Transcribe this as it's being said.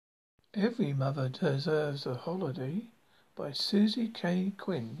Every Mother Deserves a Holiday by Suzy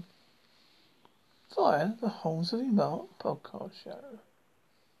Quinn via the Holsworthy podcast show.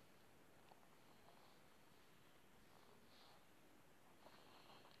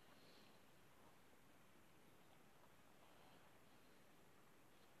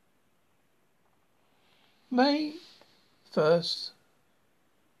 May 1st,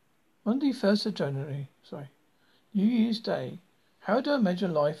 Monday 1st of January, New Year's Day. How do I measure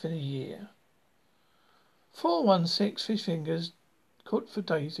life in a year? 416 fish fingers cooked for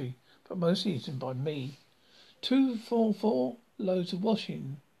Daisy, but mostly eaten by me. 244 loads of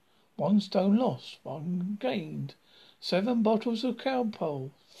washing. 1 stone lost, 1 gained. 7 bottles of cowpole.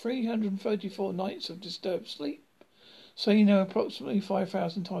 334 nights of disturbed sleep. Say no approximately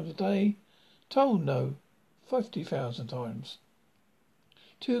 5,000 times a day. Told no 50,000 times.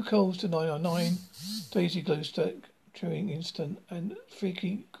 2 calls to 999. Daisy glow stick chewing instant and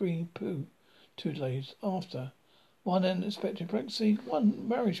freaky green poo 2 days after. 1 unexpected pregnancy. 1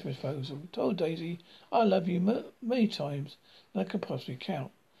 marriage proposal. Told Daisy I love you many times than I can possibly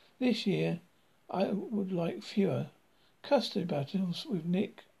count. This year I would like fewer. Custody battles with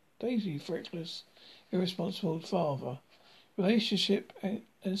Nick. Daisy freckless, irresponsible father. Relationship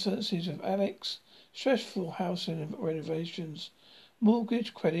uncertainties with Alex. Stressful house and renovations.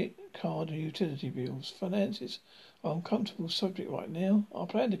 Mortgage, credit card and utility bills. Finances are an uncomfortable subject right now. I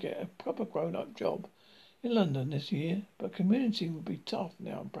plan to get a proper grown-up job in London this year, but community will be tough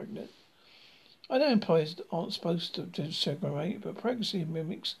now I'm pregnant. I know employees aren't supposed to segregate, but pregnancy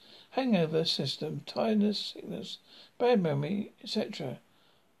mimics hangover system, tiredness, sickness, bad memory, etc.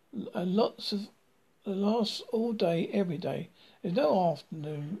 And lots of the last all day, every day. There's no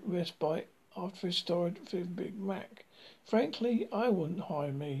afternoon respite after a historic Big Mac. Frankly, I wouldn't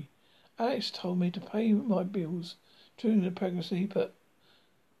hire me. Alex told me to pay my bills during the pregnancy, but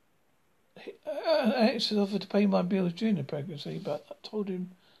Alex has offered to pay my bills during the pregnancy, but I told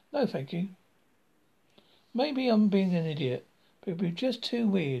him no, thank you. Maybe I'm being an idiot, but it'd be just too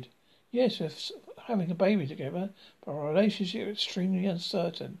weird. Yes, we're having a baby together, but our relationship is extremely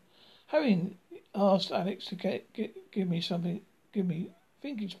uncertain. Having asked Alex to give me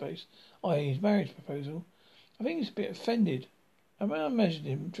thinking space, i.e. his marriage proposal, I think he's a bit offended. And when I imagined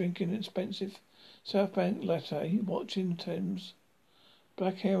him drinking an expensive South Bank latte, watching Thames,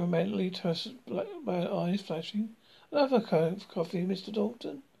 black hair romantically tossed, black eyes flashing. Another coffee, Mr.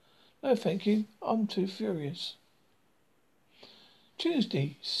 Dalton? No, thank you. I'm too furious.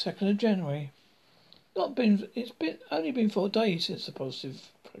 Tuesday, 2nd of January. It's only been 4 days since the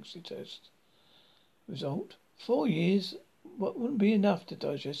positive pregnancy test result. 4 years, what wouldn't be enough to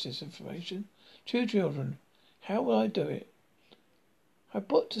digest this information. 2 children. How will I do it? I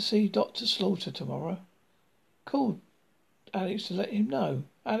booked to see Dr. Slaughter tomorrow. Called Alex to let him know.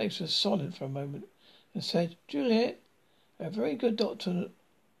 Alex was silent for a moment and said, Juliet, a very good doctor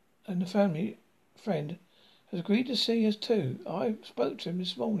and a family friend has agreed to see us too. I spoke to him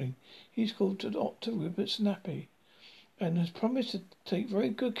this morning. He's called Dr. Rupert Snappy and has promised to take very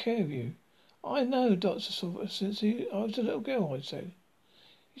good care of you. I know Dr. Silver since I was a little girl, I said.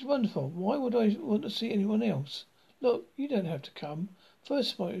 He's wonderful. Why would I want to see anyone else? Look, you don't have to come.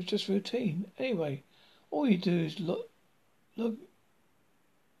 First of all, it was just routine. Anyway, all you do is log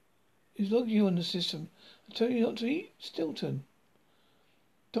you on the system and tell you not to eat Stilton.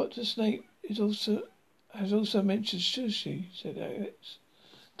 Dr. Snape has also mentioned sushi, said Alex.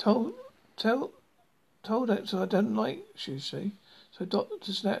 Told Alex I don't like sushi, so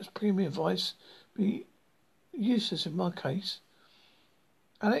Dr. Snap's premium advice be useless in my case.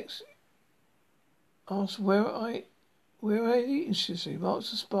 Alex asked where I had eaten sushi.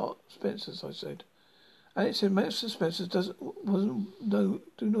 Marks and Spencer's, I said. Alex said Marks and Spencer's don't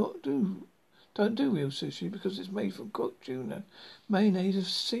do real sushi because it's made from cooked tuna, mayonnaise of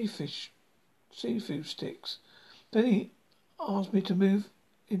seafood sticks. Then he asked me to move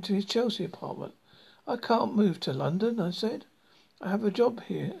into his Chelsea apartment. I can't move to London, I said. I have a job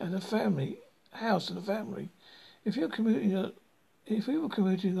here and a house and a family. If we were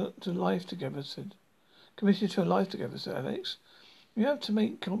committing to life together, said Alex, you have to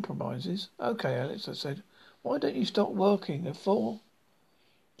make compromises. Okay, Alex, I said. Why don't you stop working a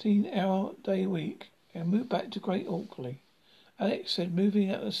 14-hour day week and move back to Great Orkley? Alex said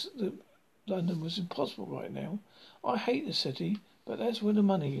moving out of London was impossible right now. I hate the city, but that's where the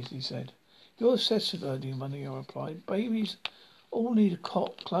money is, he said. You're obsessed with earning money, I replied. Babies all need a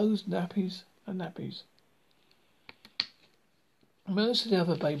cot, clothes, nappies. Most of the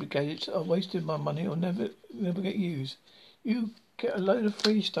other baby gadgets are wasted my money or never get used. You get a load of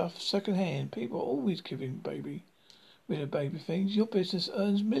free stuff second hand. People are always giving baby rid of baby things. Your business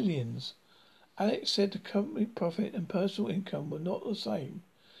earns millions. Alex said the company profit and personal income were not the same.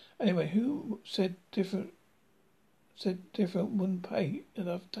 Anyway, who said different wouldn't pay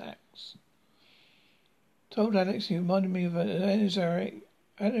enough tax? Told Alex he reminded me of an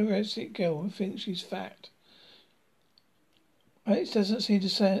anorexic girl who thinks she's fat. Alex doesn't seem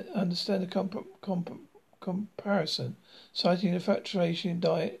to understand the comparison, citing the fluctuation in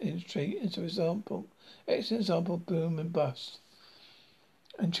diet industry as an example. Excellent example of boom and bust.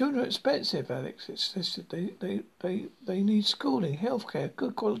 And children are expensive, Alex insisted. They need schooling, healthcare,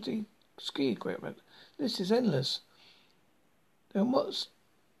 good quality ski equipment. This is endless. And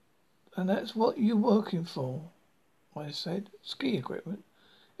that's what you're working for, I said. Ski equipment.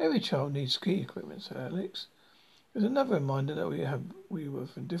 Every child needs ski equipment, said Alex. There's another reminder that we were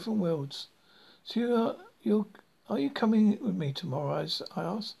from different worlds. So are you coming with me tomorrow? I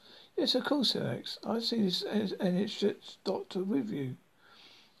asked. Yes, of course, said Alex. I see this NHS doctor with you.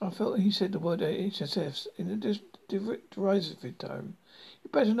 I felt he said the word HSFs in a derisive tone. You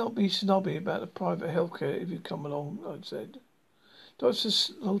better not be snobby about the private healthcare if you come along, I said. Dr.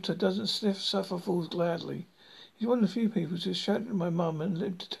 Slaughter doesn't suffer fools gladly. He's one of the few people who shouted at my mum and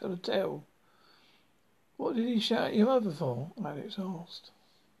lived to tell a tale. What did he shout at your mother for? Alex asked.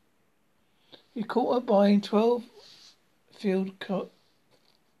 He caught her buying 12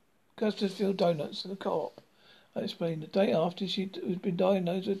 Custard Field donuts in the co-op. I explained the day after she had been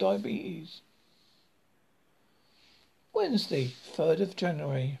diagnosed with diabetes. Wednesday, 3rd of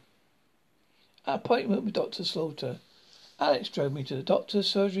January. Appointment with Dr. Slaughter. Alex drove me to the doctor's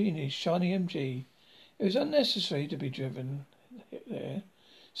surgery in his shiny MG. It was unnecessary to be driven there,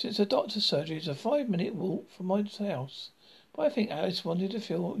 since the doctor's surgery is a 5-minute walk from my house. But I think Alice wanted to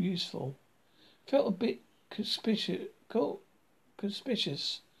feel useful. Felt a bit conspicuous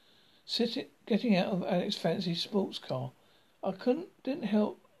getting out of Alex's fancy sports car. I didn't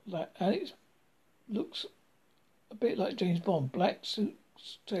help that Alex looks a bit like James Bond. Black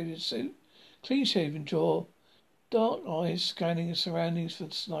tailored suit, clean shaven jaw, dark eyes scanning the surroundings for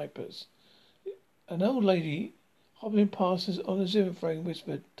snipers. An old lady hobbling past us on a zero frame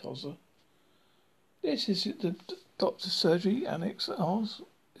whispered, "Tosser." This is the doctor's surgery, Alex asked.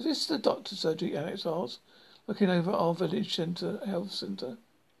 Is this the doctor's surgery, Alex asked, looking over our village health centre.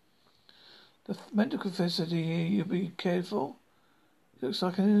 The medical facility here you'll be cared for. It looks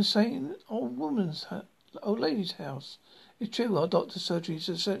like an insane old lady's house. It's true, our doctor's surgery is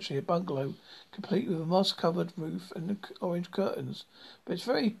essentially a bungalow, complete with a moss-covered roof and orange curtains, but it's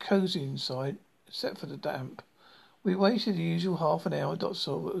very cosy inside, except for the damp. We waited the usual half an hour. Dr.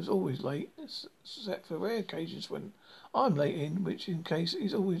 Silver was always late, except for rare occasions when I'm late in which in case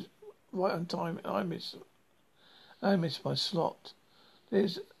he's always right on time and I miss my slot.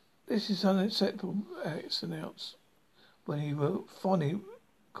 This is unacceptable, Alex announced when he finally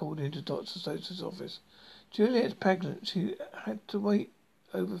called into Dr. Slaughter's office. Juliet's pregnant. She had to wait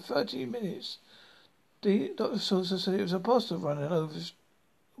over 30 minutes. Dr. Slaughter said it was impossible to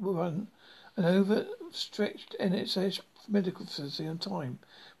run an overstretched NHS medical facility on time.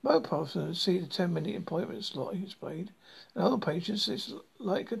 Most persons see the 10-minute appointment slot, he explained, and other patients it's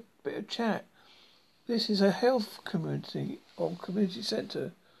like a bit of chat. This is a health community or community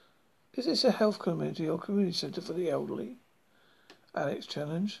centre. Is this a health community or community centre for the elderly? Alex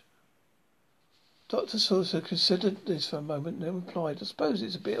challenged. Dr. Slaughter considered this for a moment and then replied, I suppose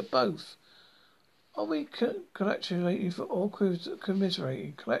it's a bit of both. Are we congratulating or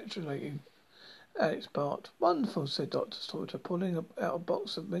commiserating? Congratulating, Alex barked. Wonderful, said Dr. Slaughter, pulling out a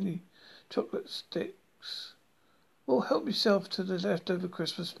box of mini chocolate sticks. Well, help yourself to the leftover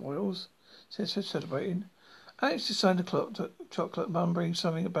Christmas spoils, since we're celebrating. Alex designed the chocolate, mumbling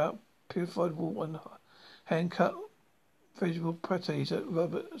something about purified water and hand-cut vegetable patties at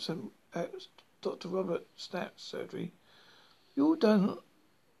Dr. Robert Snapp's surgery. You've done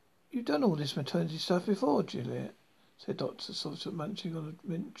all this maternity stuff before, Juliet, said Dr. Slaughter, munching on a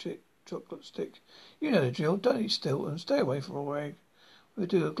mint chocolate stick. You know the drill. Don't eat still and stay away from a rag. We'll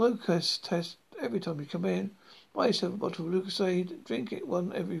do a glucose test every time you come in. Buy yourself a bottle of Lucasade. Drink it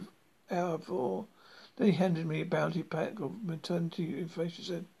one every hour before. Then he handed me a bounty pack of maternity information.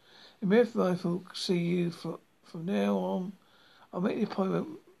 Said, if I will see you from now on, I'll make the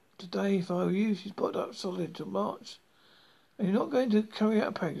appointment today if I were you. She's brought up solid till March. And you're not going to carry out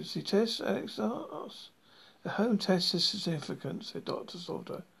a pregnancy test? Alex asked. The home test is significant, said Dr.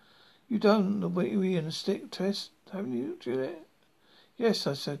 Slaughter. You've done the wee and the stick test, haven't you, Juliet? Yes,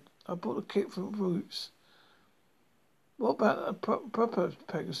 I said. I bought a kit from Roots. What about a proper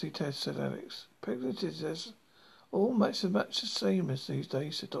pregnancy test, said Alex. Pregnancy tests all much the same as these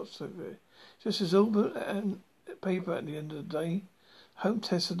days, said Dr. Slaughter. Just as all paper at the end of the day. Home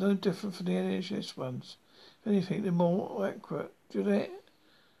tests are no different from the NHS ones. If anything, they're more accurate. Juliet,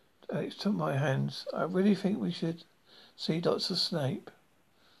 Alex took my hands. I really think we should see Dr. Snape.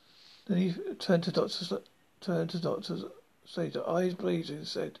 Then he turned to Dr. Slater, eyes blazing, and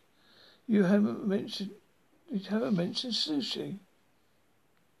said, You haven't mentioned sushi.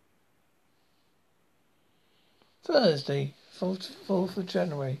 Thursday, 4th of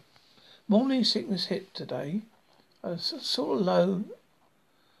January. Morning sickness hit today. A sort of low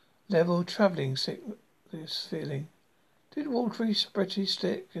level travelling sickness feeling. Did watery, spready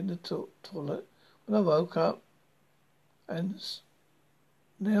stick in the toilet when I woke up and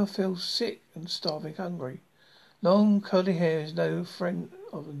now feel sick and starving hungry. Long curly hair is no friend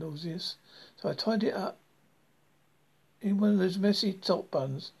of the nauseous, so I tied it up in one of those messy top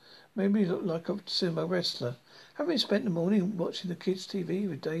buns. Made me look like a sumo wrestler. Having spent the morning watching the kids' TV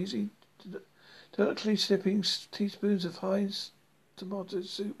with Daisy, delicately sipping teaspoons of Heinz tomato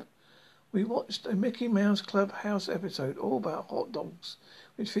soup, we watched a Mickey Mouse Clubhouse episode all about hot dogs,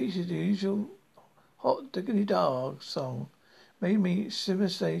 which featured the usual Hot Diggity Dog song. Made me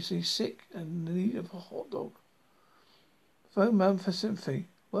simultaneously sick and in need of a hot dog. Phone Mum for sympathy.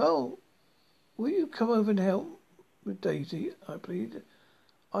 Well, will you come over and help with Daisy? I pleaded.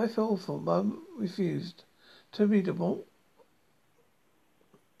 I felt awful. Mum refused. Told me to walk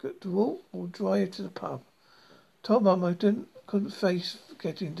or drive to the pub. Told Mum I couldn't face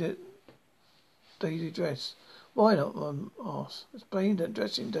getting Daisy dressed. Why not? Mum asked. Explained that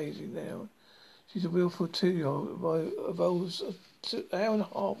dressing Daisy now. She's a willful 2-year-old. Involves an hour and a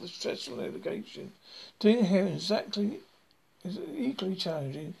half of stressful navigation. Doing her hair is equally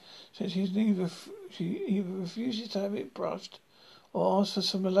challenging, since she either refuses to have it brushed or asks for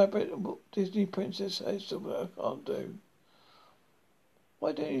some elaborate Disney princess hairstyle that I can't do.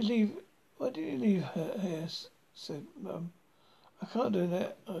 Why don't you leave her hair? Said Mum. I can't do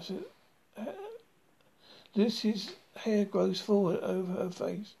that. I said. Lucy's hair grows forward over her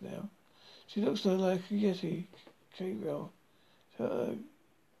face now. She looks like a Yeti cave-girl.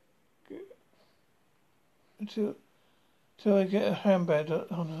 Until I get a handbag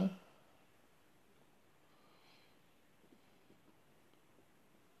on her.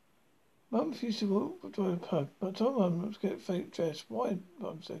 Mum refused to walk to the pub. I told Mum to get fake dressed. Why?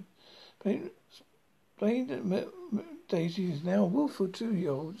 Mum said. Explained that Daisy is now a willful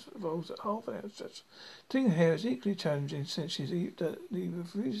 2-year-old, rolls at half an hour stretch. Doing her hair is equally challenging since she's either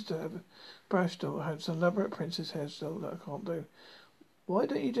refuses to have a brushed or has an elaborate princess hairstyle that I can't do. Why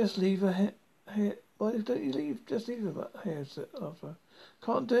don't you just leave her hair? Why don't you just leave her hair? Said after.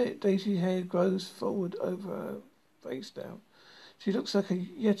 Can't do it. Daisy's hair grows forward over her face now. She looks like a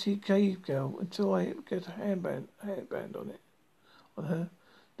Yeti cave girl until I get a hairband on her.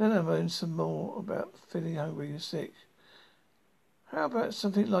 Then I moaned some more about feeling hungry and sick. How about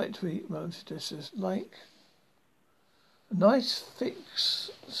something light to eat? Mum suggested. Like a nice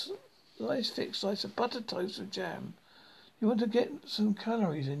fix slice of buttered toast with jam. You want to get some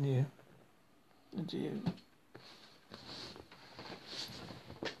calories into you.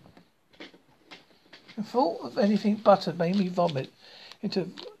 The thought of anything buttered made me vomit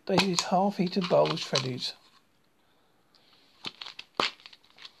into Daisy's half-eaten bowl of shreddies.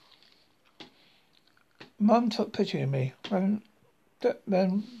 Mum took pity on me. When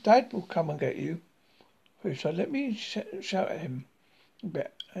Dad will come and get you, so let me shout at him a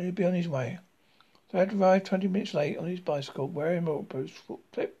bit, and he'll be on his way. Dad arrived 20 minutes late on his bicycle, wearing waterproof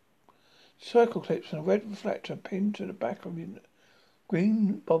circle clips and a red reflector pinned to the back of his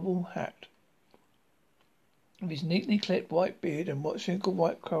green bobble hat. With his neatly clipped white beard and what single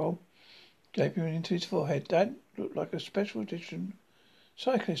white curl gaping into his forehead, Dad looked like a special edition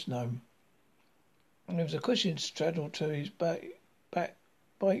cyclist gnome. And there was a cushion straddled to his bike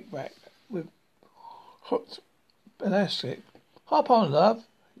rack with hot elastic. Hop on, love,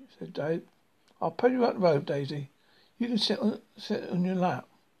 said Dad. I'll pull you up the road, Daisy. You can sit on your lap.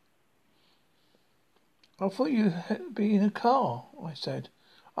 I thought you'd be in a car, I said.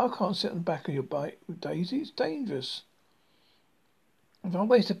 I can't sit on the back of your bike with Daisy. It's dangerous. If I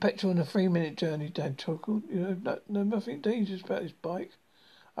wasted petrol on a 3-minute journey, Dad chuckled. You know nothing dangerous about this bike.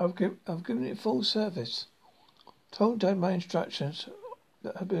 I've given it full service. Told Dad my instructions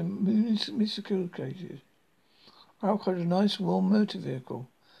that had been miscalculated. I've got a nice warm motor vehicle.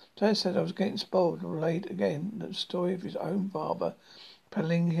 Dad said I was getting spoiled and relayed again the story of his own father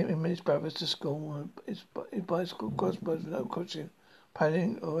pedalling him and his brothers to school on his bicycle crossroads with no cushion,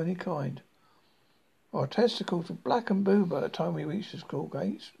 padding or any kind. Our testicles were black and blue by the time we reached the school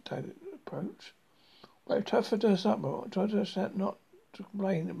gates. Dad approached. But it toughened us up, tried us not to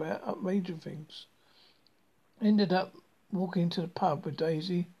complain about outrageous things. Ended up walking to the pub with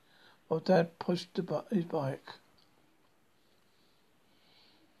Daisy while Dad pushed his bike.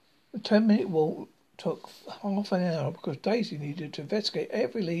 The 10-minute walk took half an hour because Daisy needed to investigate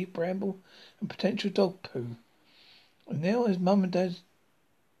every leaf, bramble and potential dog poo. And now his mum and Dad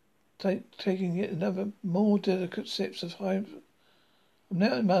taking yet another more delicate sips of high... And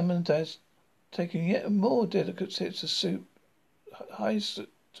now his mum and Dad taking yet more delicate sips of soup,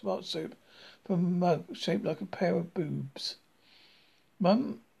 tomato soup, from a mug shaped like a pair of boobs.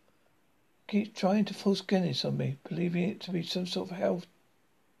 Mum keeps trying to force Guinness on me, believing it to be some sort of health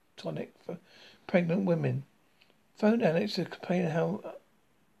tonic for pregnant women. Phoned Alex to complain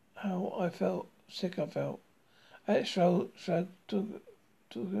how I felt, sick I felt. Alex shrugged to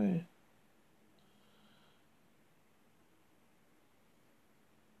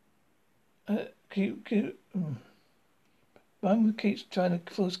Mum keeps trying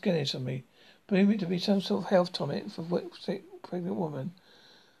to force Guinness on me, believing it to be some sort of health tonic for sick pregnant woman.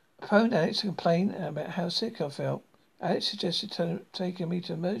 I phoned Alex to complain about how sick I felt. Alex suggested taking me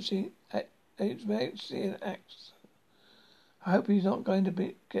to emergency and acts. I hope he's not going to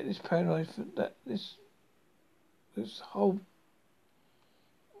get this paranoid for this whole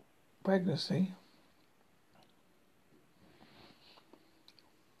pregnancy.